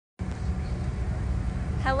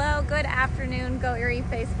Hello, good afternoon, Go Erie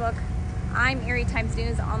Facebook. I'm Erie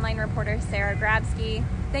Times-News online reporter Sarah Grabski.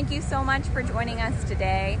 Thank you so much for joining us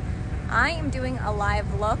today. I am doing a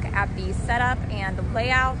live look at the setup and the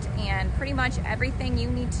layout and pretty much everything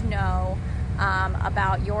you need to know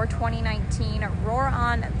about your 2019 Roar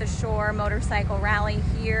on the Shore motorcycle rally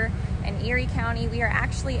here in Erie County. We are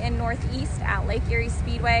actually in Northeast at Lake Erie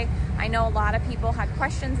Speedway. I know a lot of people had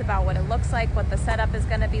questions about what it looks like, what the setup is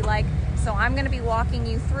going to be like, so I'm going to be walking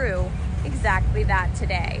you through exactly that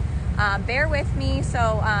today. Bear with me.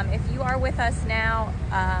 So if you are with us now,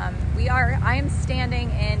 I am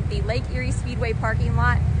standing in the Lake Erie Speedway parking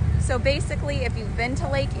lot. So basically, if you've been to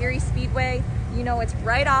Lake Erie Speedway, you know it's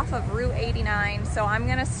right off of Route 89. So I'm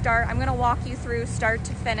gonna walk you through start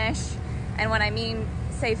to finish. And when I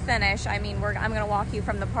say finish, I mean I'm gonna walk you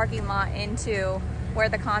from the parking lot into where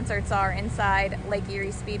the concerts are inside Lake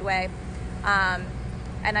Erie Speedway.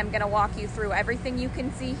 And I'm gonna walk you through everything you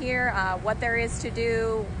can see here, what there is to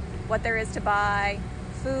do, what there is to buy,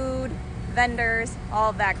 food, vendors,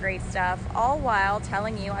 all of that great stuff, all while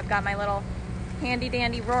telling you I've got my little handy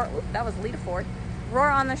dandy Roar, that was Lita Ford, Roar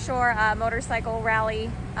on the Shore motorcycle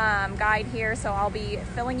rally guide here. So I'll be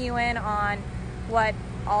filling you in on what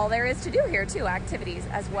all there is to do here too, activities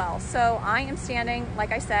as well. So I am standing,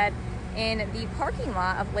 like I said, in the parking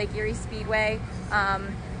lot of Lake Erie Speedway.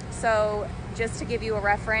 So just to give you a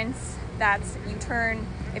reference, that's you turn,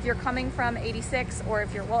 if you're coming from 86 or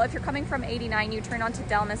if you're coming from 89, you turn onto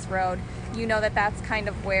Delmas Road. You know that's kind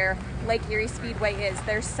of where Lake Erie Speedway is.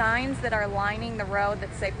 There's signs that are lining the road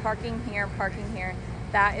that say parking here, parking here.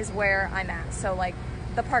 That is where I'm at. So like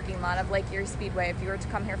the parking lot of Lake Erie Speedway, if you were to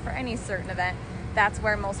come here for any certain event, that's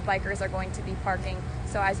where most bikers are going to be parking.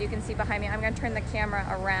 So as you can see behind me, I'm going to turn the camera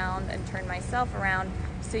around and turn myself around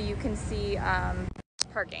so you can see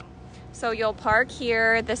parking. So you'll park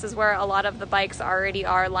here. This is where a lot of the bikes already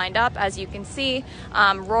are lined up. As you can see,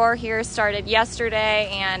 Roar here started yesterday,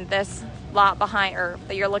 and this lot behind, or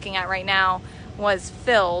that you're looking at right now, was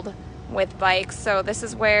filled with bikes. So this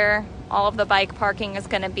is where all of the bike parking is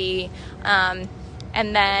going to be.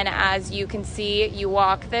 And then as you can see, you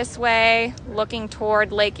walk this way looking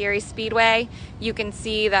toward Lake Erie Speedway. You can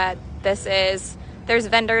see that there's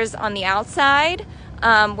vendors on the outside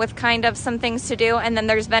with kind of some things to do, and then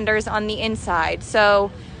there's vendors on the inside.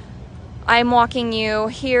 So I'm walking you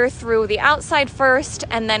here through the outside first,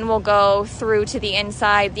 and then we'll go through to the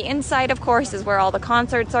inside. The inside, of course, is where all the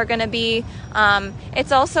concerts are going to be.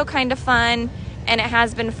 It's also kind of fun, and it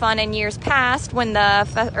has been fun in years past when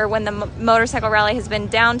the motorcycle rally has been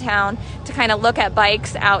downtown to kind of look at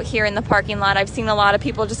bikes out here in the parking lot. I've seen a lot of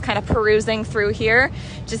people just kind of perusing through here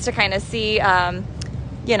just to kind of see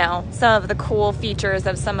you know, some of the cool features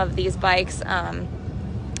of some of these bikes.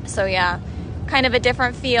 So yeah, kind of a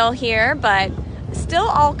different feel here, but still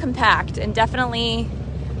all compact and definitely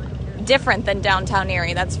different than downtown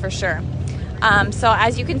Erie, that's for sure. So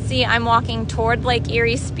as you can see, I'm walking toward Lake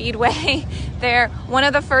Erie Speedway. There, one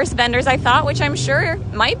of the first vendors I thought, which I'm sure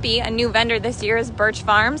might be a new vendor this year, is Birch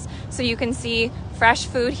Farms. So you can see fresh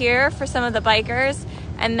food here for some of the bikers.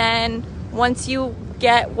 And then once you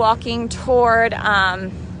get walking toward,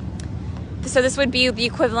 so this would be the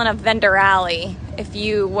equivalent of Vendor Alley if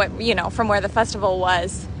from where the festival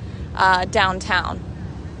was downtown,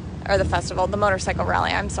 or the motorcycle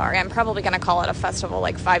rally. I'm sorry, I'm probably going to call it a festival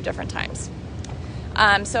like 5 different times.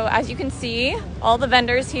 So as you can see, all the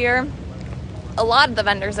vendors here, a lot of the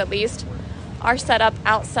vendors at least, are set up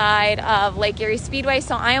outside of Lake Erie Speedway.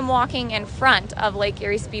 So I am walking in front of Lake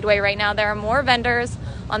Erie Speedway right now. There are more vendors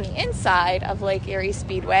on the inside of Lake Erie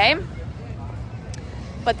Speedway,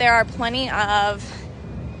 but there are plenty of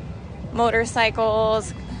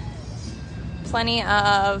motorcycles, plenty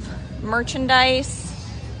of merchandise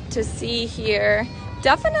to see here.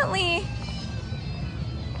 Definitely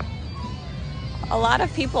a lot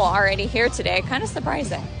of people already here today, kind of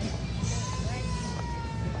surprising.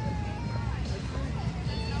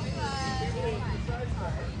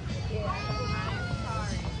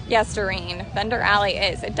 Yes, Doreen, Vendor Alley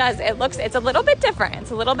is. It's a little bit different.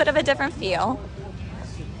 It's a little bit of a different feel.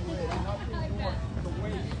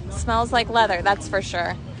 Smells like leather, that's for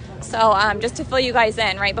sure. So just to fill you guys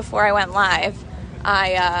in, right before I went live,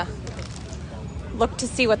 I looked to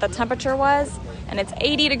see what the temperature was, and it's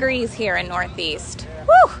 80 degrees here in Northeast.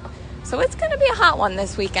 Woo! So it's going to be a hot one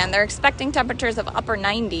this weekend. They're expecting temperatures of upper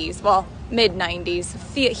 90s, well, mid 90s,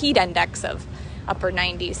 heat index of upper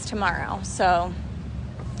 90s tomorrow. So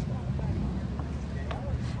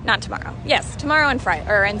not tomorrow. Yes, tomorrow and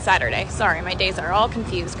Saturday. Sorry, my days are all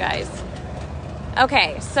confused, guys.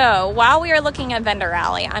 Okay, so while we are looking at Vendor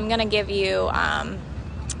Alley, I'm going to give you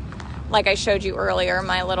like I showed you earlier,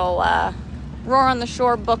 my little Roar on the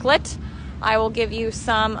Shore booklet. I will give you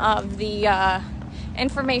some of the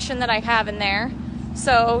information that I have in there.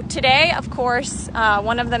 So today, of course,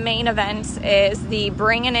 one of the main events is the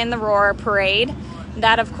Bringin' in the Roar parade.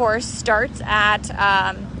 That, of course, starts at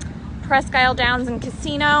Presque Isle Downs and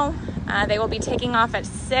Casino. They will be taking off at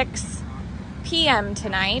 6 p.m.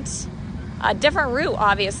 tonight. A different route,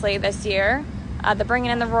 obviously, this year. The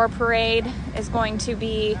Bringin' in the Roar parade is going to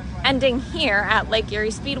be ending here at Lake Erie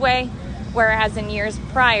Speedway, whereas in years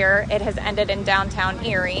prior, it has ended in downtown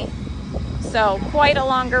Erie. So quite a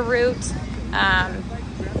longer route.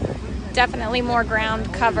 Definitely more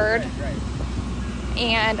ground covered.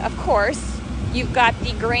 And of course, you've got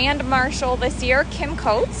the Grand Marshal this year, Kim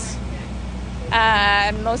Coates.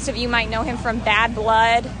 Most of you might know him from Bad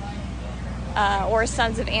Blood or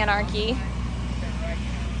Sons of Anarchy.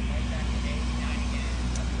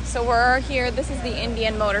 So we're here. This is the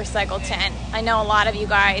Indian motorcycle tent. I know a lot of you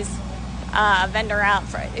guys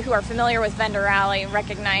who are familiar with Vendor Alley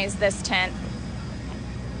recognize this tent.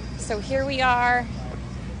 So here we are.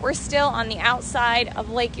 We're still on the outside of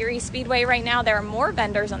Lake Erie Speedway right now. There are more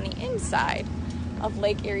vendors on the inside of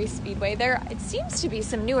Lake Erie Speedway. It seems to be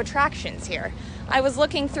some new attractions here. I was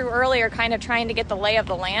looking through earlier, kind of trying to get the lay of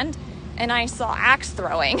the land, and I saw axe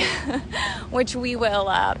throwing, which we will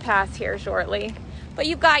pass here shortly. But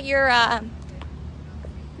you've got your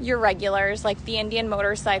regulars, like the Indian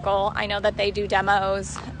motorcycle. I know that they do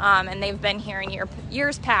demos, and they've been here in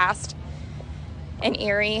years past in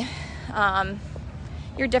Erie.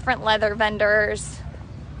 Your different leather vendors.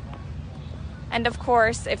 And of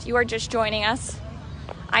course, if you are just joining us,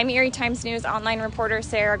 I'm Erie Times-News online reporter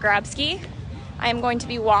Sarah Grabski. I am going to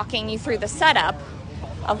be walking you through the setup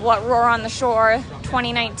of what Roar on the Shore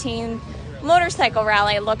 2019 motorcycle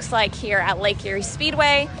rally looks like here at Lake Erie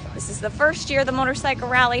Speedway. This is the first year the motorcycle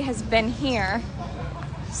rally has been here.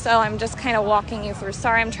 So I'm just kind of walking you through.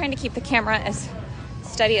 Sorry, I'm trying to keep the camera as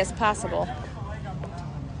steady as possible.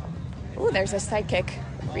 Ooh, there's a sidekick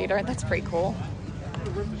reader. That's pretty cool.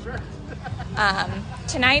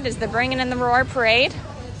 Tonight is the Bringin' in the Roar parade.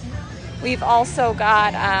 We've also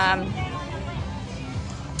got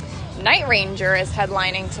Night Ranger is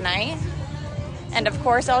headlining tonight. And of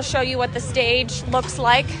course, I'll show you what the stage looks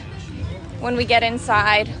like when we get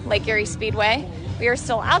inside Lake Erie Speedway. We are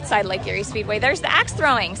still outside Lake Erie Speedway. There's the axe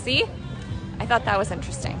throwing, see? I thought that was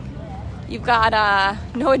interesting. You've got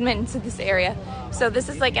no admittance to this area. So this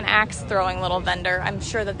is like an axe throwing little vendor. I'm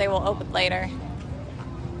sure that they will open later.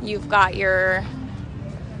 You've got your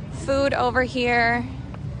food over here.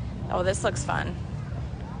 Oh, this looks fun.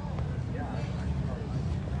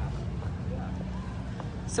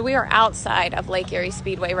 So we are outside of Lake Erie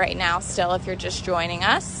Speedway right now still, if you're just joining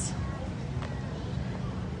us.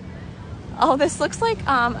 Oh, this looks like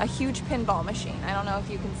a huge pinball machine. I don't know if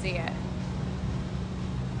you can see it.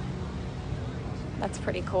 That's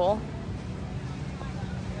pretty cool.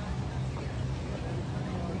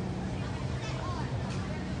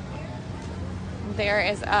 There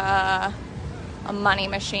is a money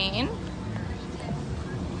machine.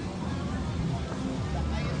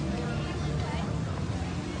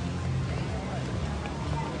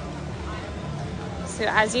 So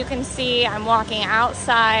as you can see, I'm walking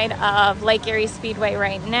outside of Lake Erie Speedway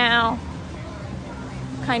right now.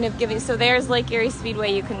 Kind of give you, so there's Lake Erie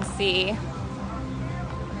Speedway, you can see.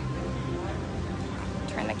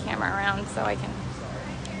 Turn the camera around so I can.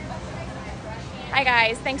 Hi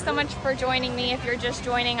guys, thanks so much for joining me. If you're just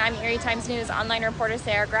joining, I'm Erie Times-News online reporter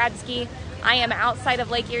Sarah Grabski. I am outside of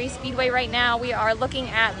Lake Erie Speedway right now. We are looking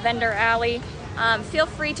at Vendor Alley. Feel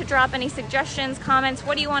free to drop any suggestions, comments.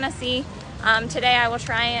 What do you want to see? Today I will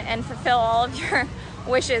try and fulfill all of your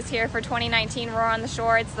wishes here for 2019 Roar on the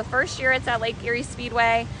Shore. It's the first year it's at Lake Erie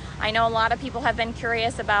Speedway. I know a lot of people have been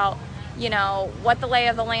curious about, you know, what the lay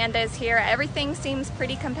of the land is here. Everything seems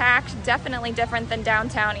pretty compact, definitely different than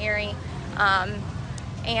downtown Erie.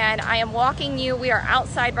 And I am walking you, we are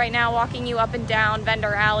outside right now, walking you up and down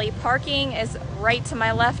Vendor Alley. Parking is right to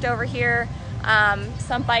my left over here.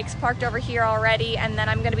 Some bikes parked over here already, and then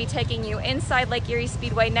I'm going to be taking you inside Lake Erie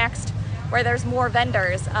Speedway next, where there's more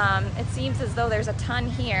vendors. It seems as though there's a ton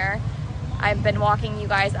here. I've been walking you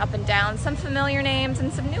guys up and down, some familiar names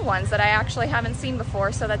and some new ones that I actually haven't seen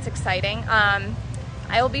before, so that's exciting.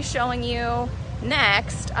 I will be showing you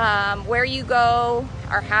next where you go,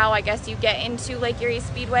 or how I guess you get into Lake Erie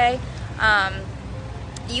Speedway.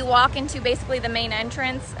 You walk into basically the main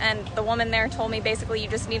entrance, and the woman there told me basically you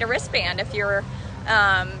just need a wristband if you're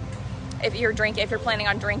planning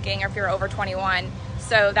on drinking, or if you're over 21.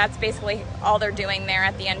 So that's basically all they're doing there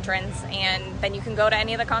at the entrance, and then you can go to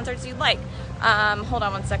any of the concerts you'd like. Hold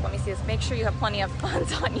on one sec, let me see this. Make sure you have plenty of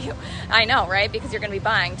funds on you. I know, right? Because you're going to be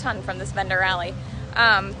buying a ton from this vendor alley.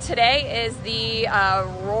 Today is the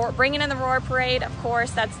Bringing in the Roar Parade. Of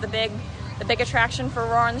course, that's the big attraction for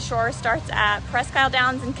Roar on the Shore. Starts at Presque Isle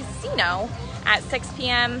Downs and Casino at 6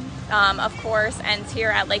 p.m. Of course, ends here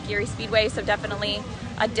at Lake Erie Speedway, so definitely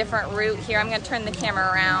a different route here. I'm going to turn the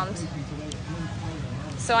camera around.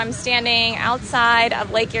 So I'm standing outside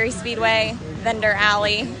of Lake Erie Speedway. Vendor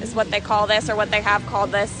alley is what they call this, or what they have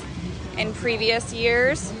called this in previous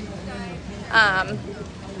years.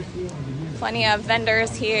 Plenty of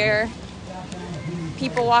vendors here,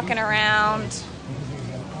 people walking around.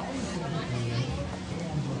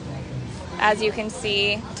 As you can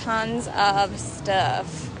see, tons of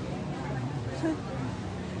stuff.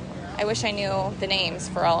 I wish I knew the names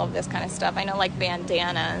for all of this kind of stuff. I know like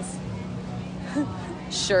bandanas,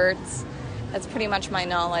 shirts. That's pretty much my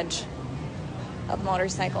knowledge of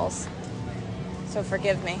motorcycles, so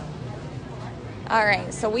forgive me. All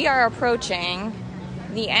right, so we are approaching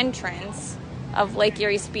the entrance of Lake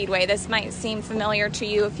Erie Speedway. This might seem familiar to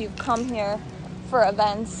you if you've come here for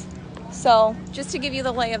events. So just to give you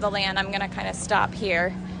the lay of the land, I'm going to kind of stop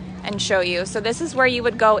here and show you. So this is where you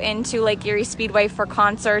would go into Lake Erie Speedway for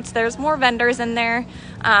concerts. There's more vendors in there.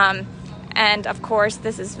 And of course,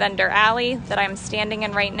 this is Vendor Alley that I'm standing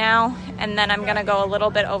in right now. And then I'm going to go a little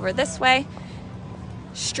bit over this way.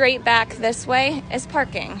 Straight back this way is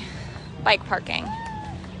parking, bike parking.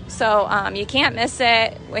 So you can't miss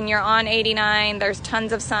it. When you're on 89, there's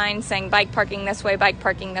tons of signs saying bike parking this way, bike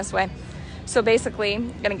parking this way. So basically,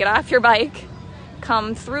 you're gonna get off your bike,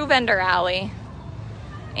 come through Vendor Alley,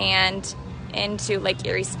 and into Lake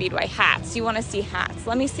Erie Speedway. Hats, you wanna see hats.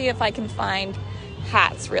 Let me see if I can find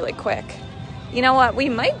hats really quick. You know what, we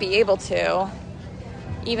might be able to,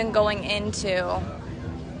 even going into,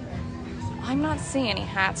 I'm not seeing any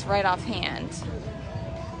hats right offhand.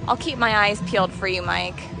 I'll keep my eyes peeled for you,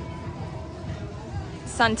 Mike.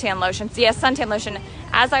 Suntan lotions. Yes, suntan lotion.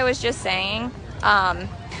 As I was just saying,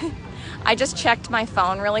 I just checked my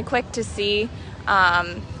phone really quick to see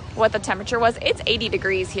what the temperature was. It's 80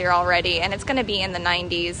 degrees here already, and it's going to be in the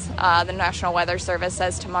 90s. The National Weather Service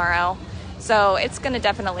says tomorrow. So it's going to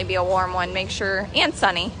definitely be a warm one. Make sure, and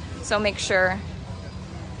sunny. So make sure.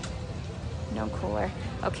 No cooler.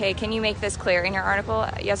 Okay, can you make this clear? In your article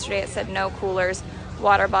yesterday, it said no coolers,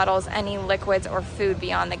 water bottles, any liquids or food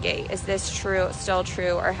beyond the gate. Is this true, still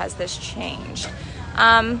true, or has this changed?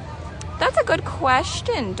 That's a good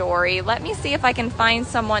question, Dory. Let me see if I can find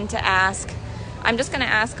someone to ask. I'm just going to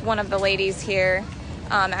ask one of the ladies here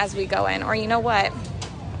as we go in. Or you know what?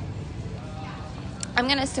 I'm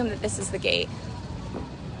going to assume that this is the gate.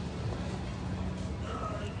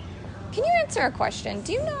 Can you answer a question?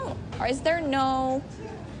 Do you know, or is there no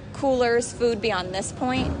coolers, food beyond this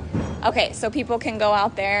point? Okay, so people can go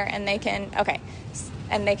out there and they can, okay,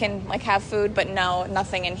 and they can like have food, but no,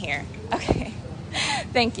 nothing in here. Okay,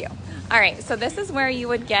 thank you. All right, so this is where you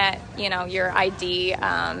would get, you know, your ID,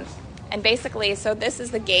 and basically, so this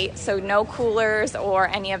is the gate, so no coolers or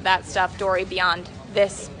any of that stuff, Dory, beyond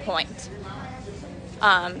this point.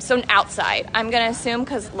 So outside, I'm going to assume,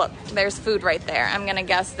 because look, there's food right there. I'm going to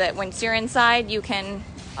guess that once you're inside, you can,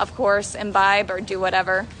 of course, imbibe or do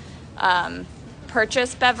whatever,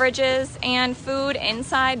 purchase beverages and food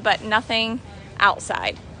inside, but nothing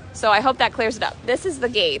outside. So I hope that clears it up. This is the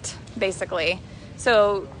gate, basically.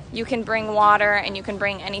 So you can bring water and you can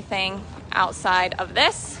bring anything outside of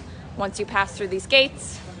this once you pass through these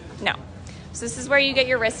gates. No. So this is where you get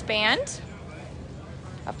your wristband.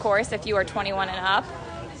 Of course, if you are 21 and up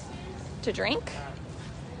to drink.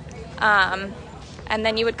 And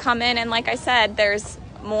then you would come in, and like I said, there's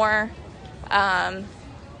more,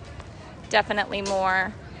 definitely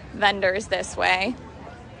more vendors this way.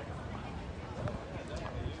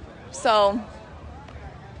 So,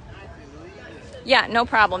 yeah, no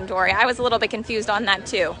problem, Dory. I was a little bit confused on that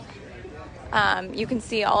too. You can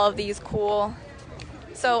see all of these cool.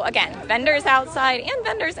 So again, vendors outside and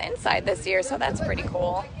vendors inside this year, so that's pretty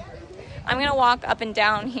cool. I'm gonna walk up and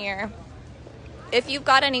down here. If you've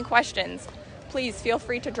got any questions, please feel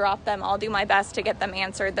free to drop them. I'll do my best to get them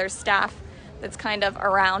answered. There's staff that's kind of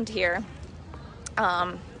around here.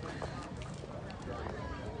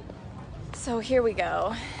 So here we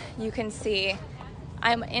go. You can see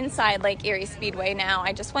I'm inside Lake Erie Speedway now.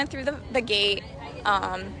 I just went through the gate,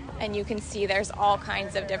 and you can see there's all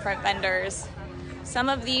kinds of different vendors. Some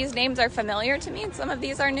of these names are familiar to me and some of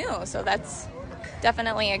these are new, so that's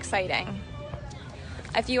definitely exciting.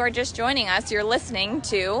 If you are just joining us, you're listening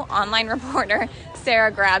to online reporter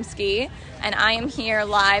Sarah Grabski, and I am here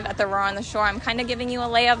live at the Roar on the Shore. I'm kind of giving you a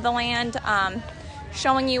lay of the land.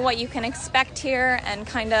 showing you what you can expect here and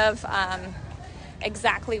kind of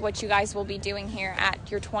exactly what you guys will be doing here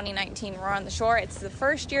at your 2019 Roar on the Shore. It's the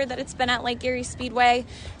first year that it's been at Lake Erie Speedway,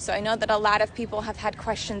 so I know that a lot of people have had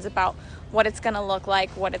questions about what it's going to look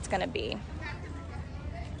like, what it's going to be.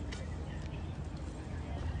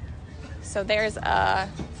 So there's a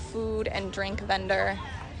food and drink vendor.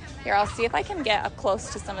 Here, I'll see if I can get up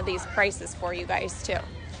close to some of these prices for you guys too.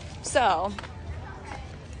 So,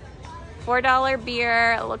 $4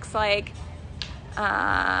 beer, it looks like.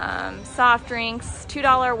 Soft drinks,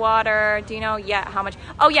 $2 water. Do you know yet how much?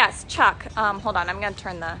 Oh yes, Chuck. Hold on, I'm gonna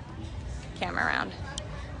turn the camera around.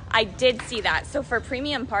 I did see that. So for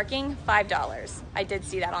premium parking, $5. I did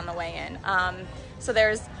see that on the way in. So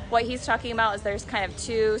there's, what he's talking about is there's kind of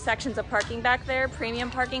two sections of parking back there.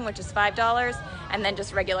 Premium parking, which is $5, and then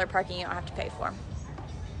just regular parking you don't have to pay for.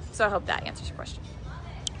 So I hope that answers your question.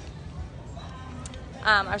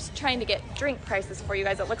 I was trying to get drink prices for you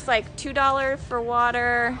guys. It looks like $2 for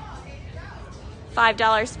water,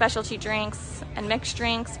 $5 specialty drinks and mixed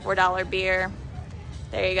drinks, $4 beer.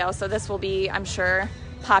 There you go. So this will be, I'm sure,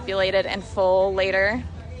 populated and full later.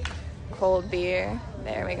 Cold beer.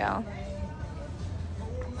 There we go.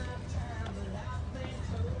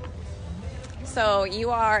 So you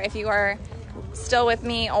are, if you are still with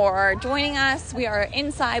me or joining us, we are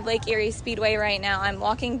inside Lake Erie Speedway right now. I'm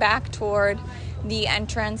walking back toward the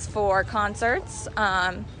entrance for concerts.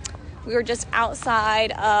 We were just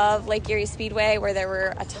outside of Lake Erie Speedway where there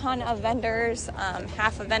were a ton of vendors.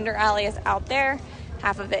 Half of vendor alley is out there,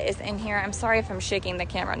 half of it is in here. I'm sorry if I'm shaking the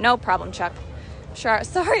camera. No problem, Chuck. Sure.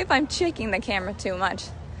 Sorry if I'm shaking the camera too much.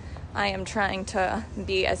 I am trying to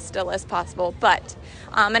be as still as possible. But,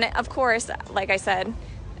 and of course, like I said,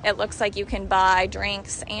 it looks like you can buy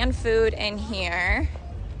drinks and food in here.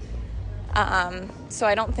 So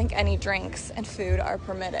I don't think any drinks and food are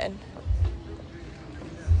permitted.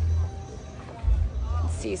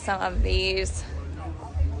 Let's see some of these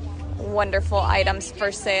wonderful items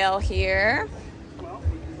for sale here.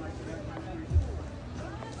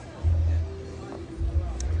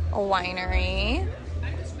 A winery.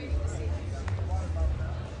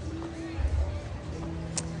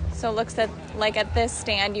 So it looks like at this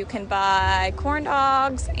stand you can buy corn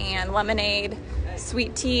dogs and lemonade,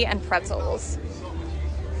 sweet tea, and pretzels.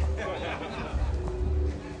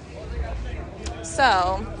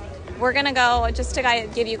 So we're gonna go, just to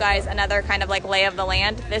give you guys another kind of like lay of the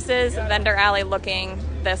land. This is vendor alley looking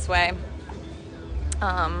this way.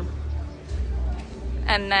 And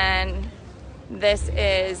then this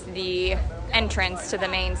is the entrance to the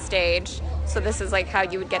main stage. So this is like how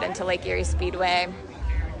you would get into Lake Erie Speedway.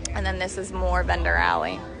 And then this is more vendor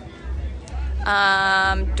alley.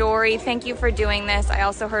 Dory, thank you for doing this. I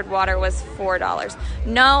also heard water was $4.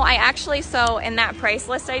 No, I actually, so in that price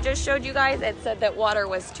list I just showed you guys, it said that water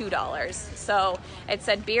was $2. So it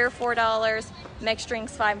said beer $4, mixed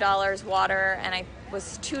drinks $5, water, and I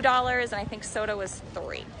was $2, and I think soda was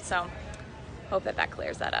 $3. So hope that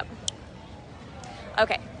clears that up.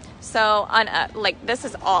 Okay, so on like this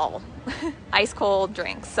is all ice cold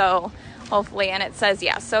drinks. So hopefully, and it says,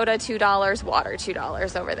 yeah, soda $2, water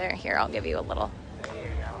 $2 over there. Here, I'll give you a little. There you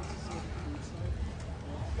go.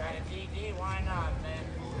 Got a DD, why not, man?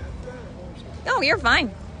 Oh, you're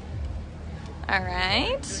fine. All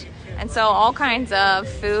right. And so all kinds of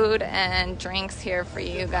food and drinks here for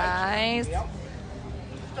you guys. Yep.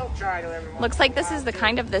 Still try to everyone. Looks like this is the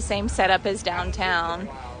kind of the same setup as downtown.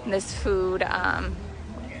 This food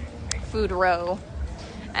row.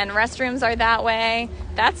 And restrooms are that way.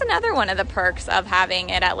 That's another one of the perks of having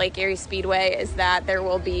it at Lake Erie Speedway is that there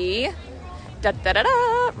will be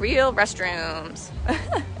real restrooms.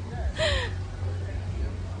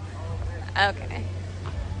 Okay.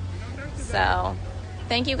 So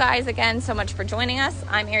thank you guys again so much for joining us.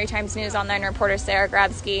 I'm Erie Times-News online reporter Sarah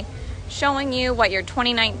Grabski, showing you what your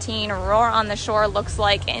 2019 Roar on the Shore looks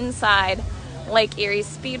like inside Lake Erie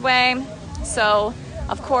Speedway. So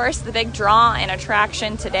of course, the big draw and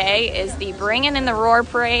attraction today is the Bringin' in the Roar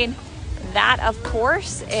Parade. That, of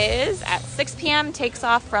course, is at 6 p.m., takes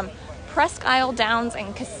off from Presque Isle Downs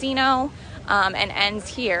and Casino, and ends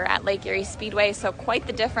here at Lake Erie Speedway. So quite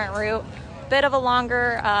the different route.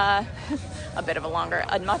 A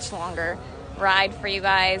much longer ride for you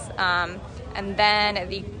guys. And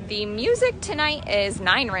then the music tonight is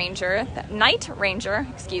Night Ranger,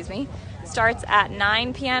 starts at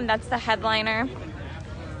 9 p.m. That's the headliner.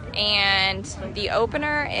 And the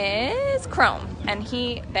opener is Chrome, and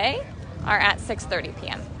they are at 6:30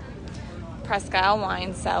 p.m. Presque Isle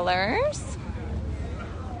Wine Cellars.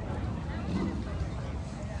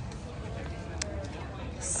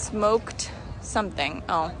 Smoked something.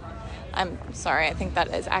 Oh, I'm sorry, I think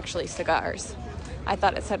that is actually cigars. I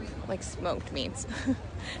thought it said like smoked meats.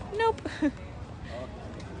 Nope.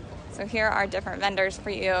 So here are different vendors for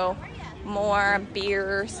you. More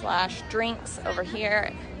beer / drinks over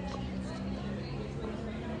here.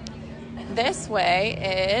 This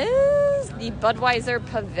way is the Budweiser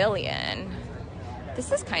Pavilion.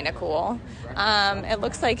 This is kind of cool. It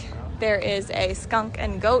looks like there is a Skunk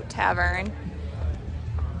and Goat Tavern.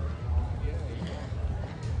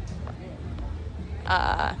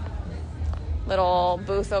 Little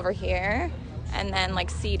booth over here, and then like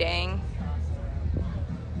seating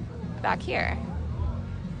back here.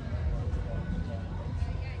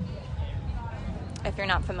 If you're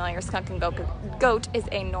not familiar, Skunk and Goat is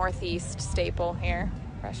a Northeast staple here,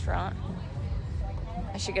 restaurant.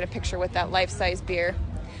 I should get a picture with that life-size beer.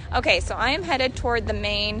 Okay, so I am headed toward the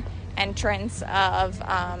main entrance of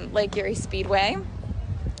Lake Erie Speedway,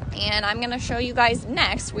 and I'm going to show you guys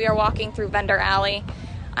next. We are walking through Vendor Alley.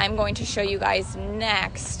 I'm going to show you guys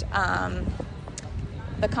next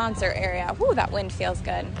the concert area. Whew, that wind feels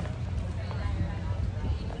good.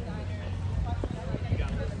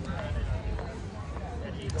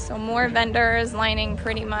 So more vendors lining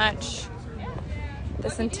pretty much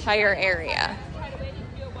this entire area.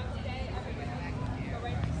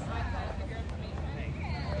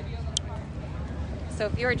 So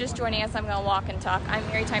if you're just joining us, I'm going to walk and talk. I'm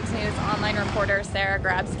Erie Times-News online reporter Sarah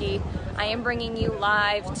Grabski. I am bringing you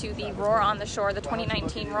live to the Roar on the Shore, the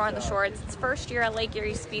 2019 Roar on the Shore. It's its first year at Lake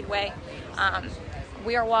Erie Speedway.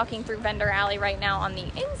 We are walking through Vendor Alley right now on the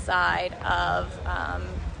inside of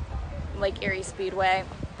Lake Erie Speedway.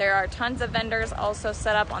 There are tons of vendors also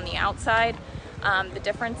set up on the outside. The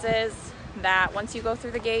difference is that once you go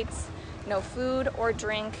through the gates, no food or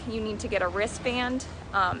drink. You need to get a wristband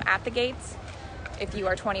at the gates if you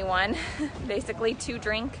are 21, basically, to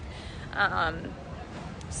drink. And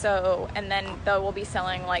then they will be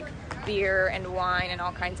selling like beer and wine and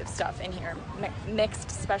all kinds of stuff in here, mixed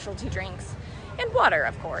specialty drinks and water,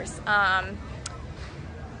 of course.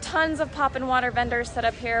 Tons of pop and water vendors set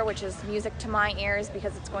up here, which is music to my ears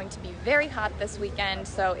because it's going to be very hot this weekend.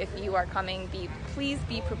 So if you are coming, please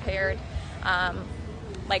be prepared.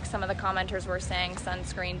 Like some of the commenters were saying,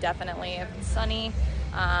 sunscreen definitely. If it's sunny,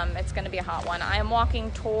 it's going to be a hot one. I am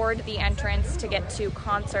walking toward the entrance to get to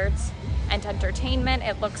concerts and entertainment.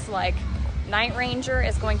 It looks like Night Ranger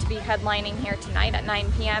is going to be headlining here tonight at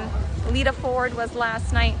 9 p.m. Lita Ford was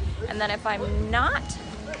last night. And then if I'm not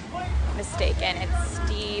mistaken, it's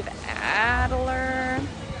Steven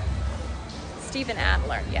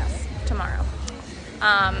Adler, yes, tomorrow.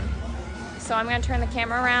 So I'm going to turn the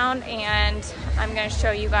camera around and I'm going to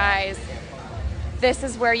show you guys. This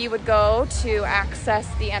is where you would go to access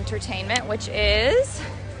the entertainment, which is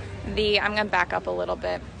I'm going to back up a little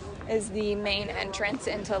bit, is the main entrance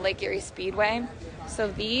into Lake Erie Speedway.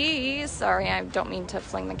 So sorry, I don't mean to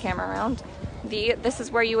fling the camera around. This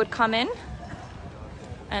is where you would come in.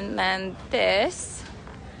 And then this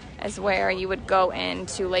is where you would go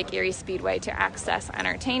into Lake Erie Speedway to access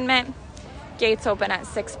entertainment. Gates open at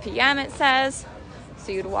 6 p.m. it says.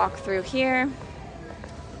 So you'd walk through here.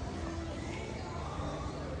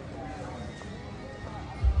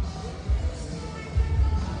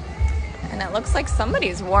 And it looks like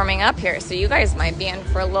somebody's warming up here, so you guys might be in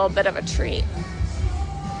for a little bit of a treat.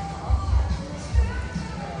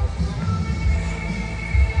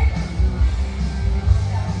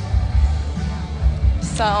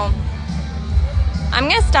 So I'm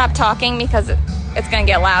going to stop talking because it's going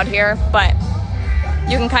to get loud here, but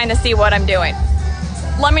you can kind of see what I'm doing.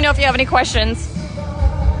 Let me know if you have any questions.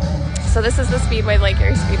 So this is the Speedway, Lake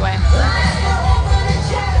Erie Speedway.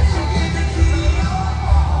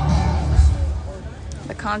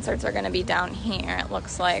 The concerts are going to be down here, it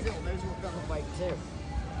looks like.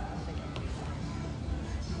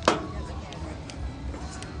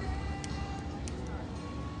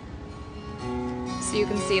 So you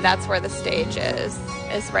can see that's where the stage is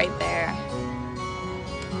right there.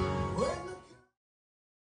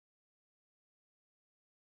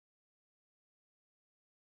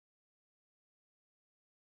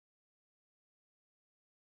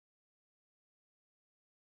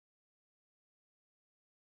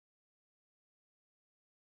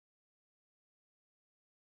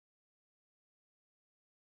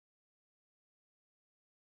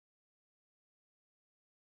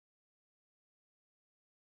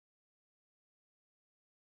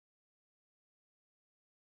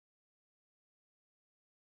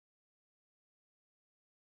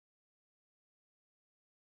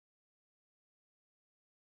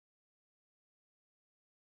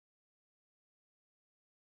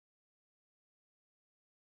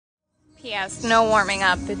 P.S. No warming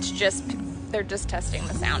up. It's just, they're just testing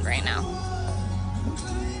the sound right now.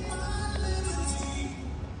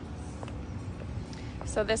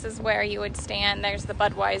 So this is where you would stand. There's the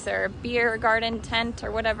Budweiser beer garden tent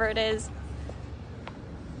or whatever it is.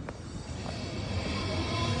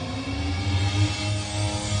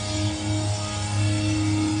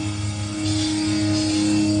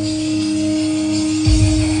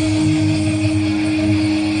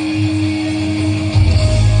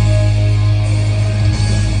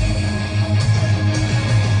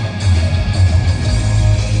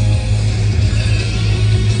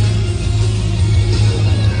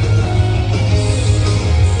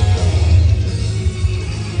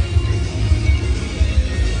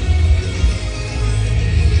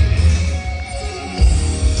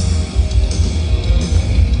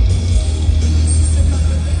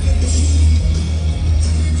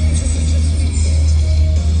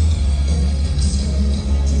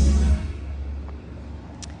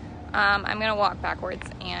 I'm going to walk backwards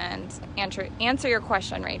and answer your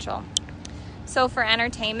question, Rachel. So for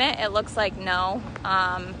entertainment, it looks like no.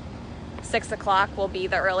 6 o'clock will be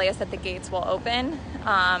the earliest that the gates will open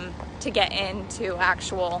to get into the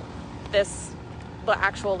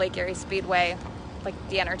actual Lake Erie Speedway, like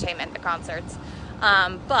the entertainment, the concerts.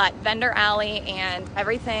 But vendor alley and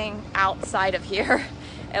everything outside of here,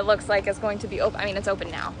 it looks like is going to be open. I mean, it's open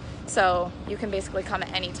now. So you can basically come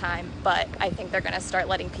at any time, but I think they're going to start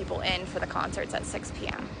letting people in for the concerts at 6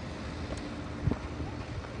 p.m.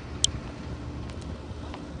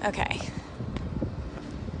 Okay.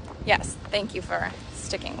 Yes, thank you for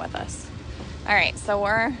sticking with us. All right, so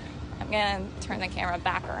I'm going to turn the camera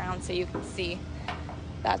back around so you can see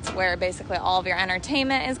that's where basically all of your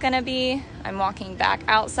entertainment is going to be. I'm walking back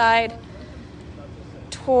outside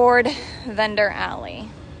toward vendor alley.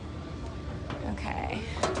 Okay.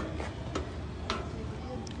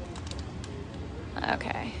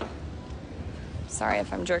 Okay. Sorry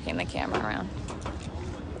if I'm jerking the camera around.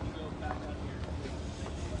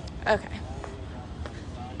 Okay.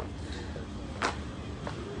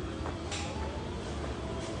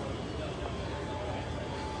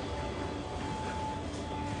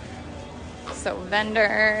 So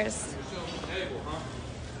vendors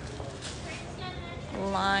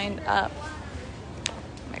lined up. Oh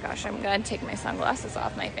my gosh, I'm gonna take my sunglasses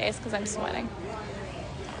off my face because I'm sweating.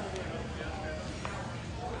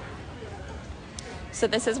 So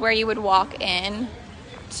this is where you would walk in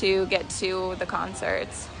to get to the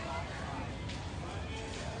concerts.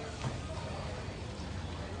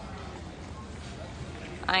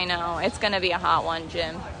 I know, it's gonna be a hot one,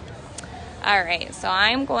 Jim. All right, so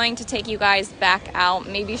I'm going to take you guys back out,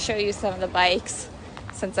 maybe show you some of the bikes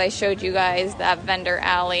since I showed you guys that vendor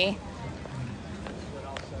alley.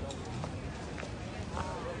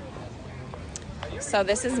 So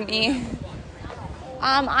this is me.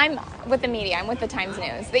 I'm with the media. I'm with the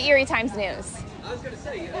Times-News, the Erie Times-News. I was going to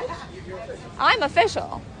say, you're official. I'm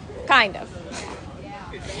official, kind of.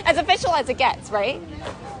 As official as it gets, right?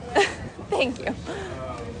 Thank you.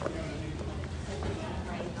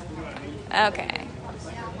 Okay.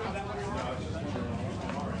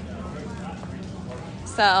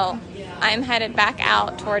 So I'm headed back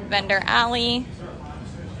out toward vendor alley.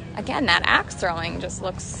 Again, that axe throwing just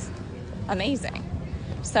looks amazing.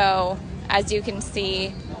 So as you can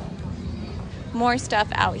see, more stuff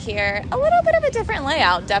out here. A little bit of a different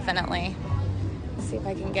layout, definitely. Let's see if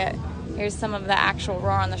I can get, here's some of the actual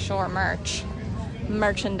Roar on the Shore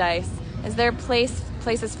merchandise. Is there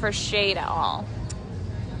places for shade at all?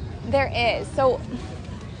 There is. So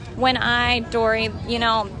when Dory,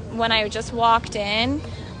 when I just walked in,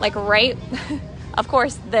 like right, of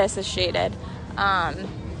course this is shaded.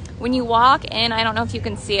 When you walk in, I don't know if you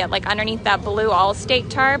can see it, like underneath that blue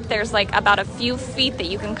Allstate tarp, there's like about a few feet that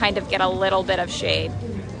you can kind of get a little bit of shade.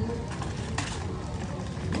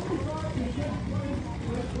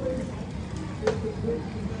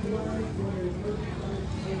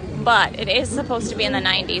 But it is supposed to be in the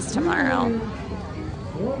 90s tomorrow.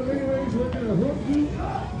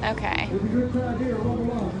 Okay.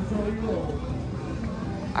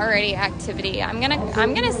 Alrighty, activity. I'm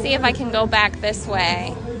gonna see if I can go back this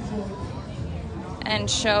way and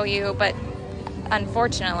show you, but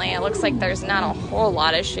unfortunately it looks like there's not a whole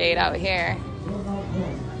lot of shade out here.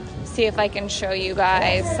 See if I can show you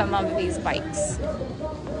guys some of these bikes.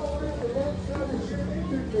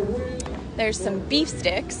 There's some beef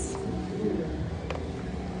sticks.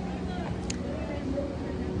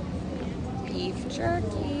 Beef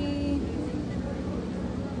jerky.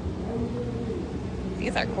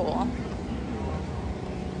 These are cool.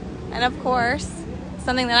 And of course,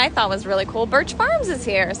 something that I thought was really cool, Birch Farms is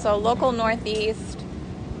here. So local Northeast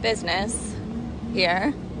business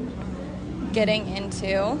here getting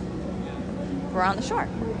into. We're on the shore.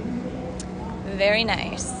 Very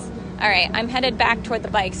nice. All right, I'm headed back toward the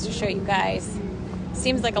bikes to show you guys.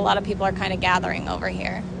 Seems like a lot of people are kind of gathering over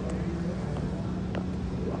here.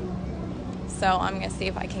 So I'm going to see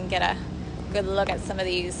if I can get a good look at some of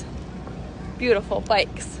these beautiful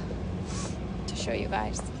bikes to show you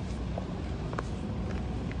guys.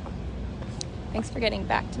 Thanks for getting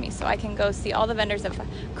back to me so I can go see all the vendors of...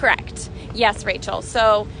 Correct. Yes, Rachel.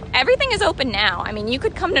 So everything is open now. I mean, you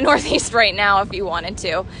could come to Northeast right now if you wanted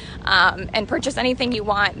to and purchase anything you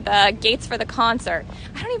want. The gates for the concert,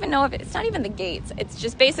 I don't even know if it's not even the gates. It's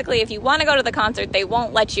just basically if you want to go to the concert, they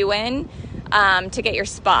won't let you in to get your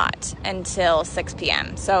spot until 6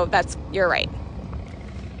 p.m. So you're right.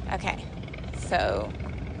 Okay. So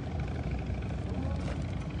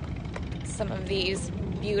some of these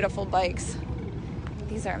beautiful bikes.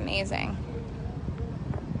 These are amazing.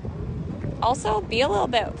 Also, be a little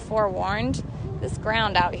bit forewarned. This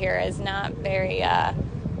ground out here is not very,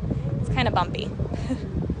 it's kind of bumpy.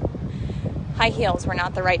 High heels were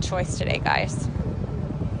not the right choice today, guys.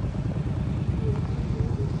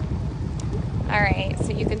 All right,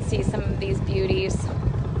 so you can see some of these beauties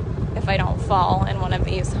if I don't fall in one of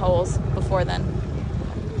these holes before then.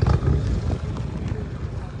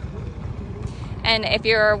 And if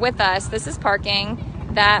you're with us, this is parking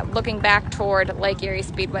that looking back toward Lake Erie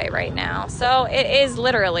Speedway right now. So it is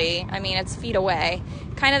literally, I mean, it's feet away.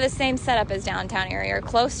 Kind of the same setup as downtown Erie. You're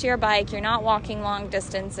close to your bike. You're not walking long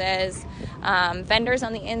distances. Vendors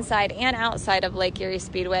on the inside and outside of Lake Erie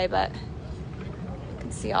Speedway, but you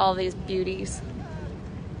can see all these beauties.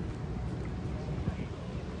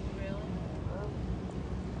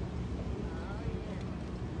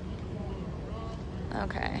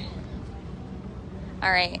 Okay.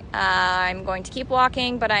 All right, I'm going to keep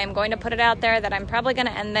walking, but I am going to put it out there that I'm probably going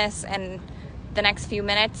to end this in the next few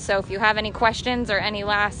minutes. So if you have any questions or any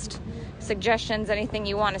last suggestions, anything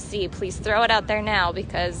you want to see, please throw it out there now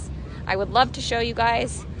because I would love to show you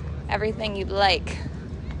guys everything you'd like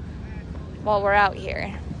while we're out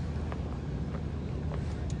here.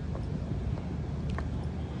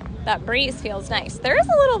 That breeze feels nice. There is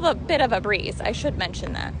a little bit of a breeze. I should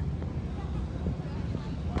mention that.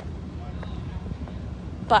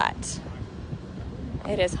 But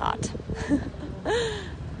it is hot.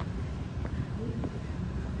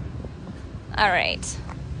 All right.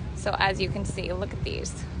 So as you can see, look at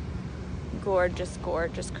these gorgeous,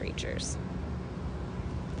 gorgeous creatures.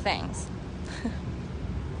 Things.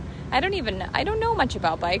 I don't know much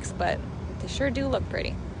about bikes, but they sure do look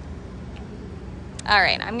pretty. All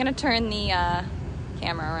right, I'm gonna turn the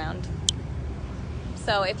camera around.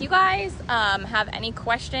 So if you guys have any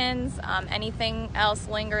questions, anything else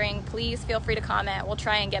lingering, please feel free to comment. We'll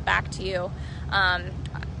try and get back to you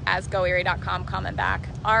as GoErie.com comment back.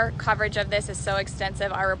 Our coverage of this is so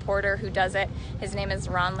extensive. Our reporter who does it, his name is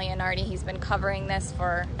Ron Leonardi. He's been covering this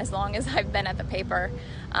for as long as I've been at the paper.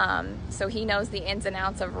 So he knows the ins and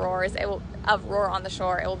outs of Roar on the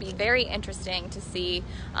Shore. It will be very interesting to see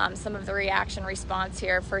some of the reaction response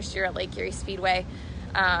here first year at Lake Erie Speedway.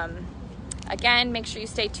 Again, make sure you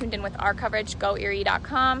stay tuned in with our coverage,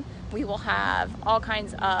 GoErie.com. We will have all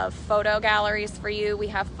kinds of photo galleries for you. We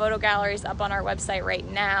have photo galleries up on our website right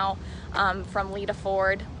now from Lita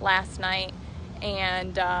Ford last night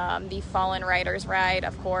and the Fallen Riders Ride,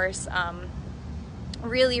 of course.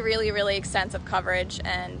 Really, really, really extensive coverage.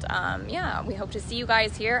 And yeah, we hope to see you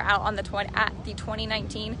guys here out on at the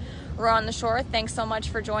 2019 Roar on the Shore. Thanks so much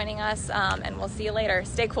for joining us, and we'll see you later.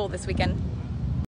 Stay cool this weekend.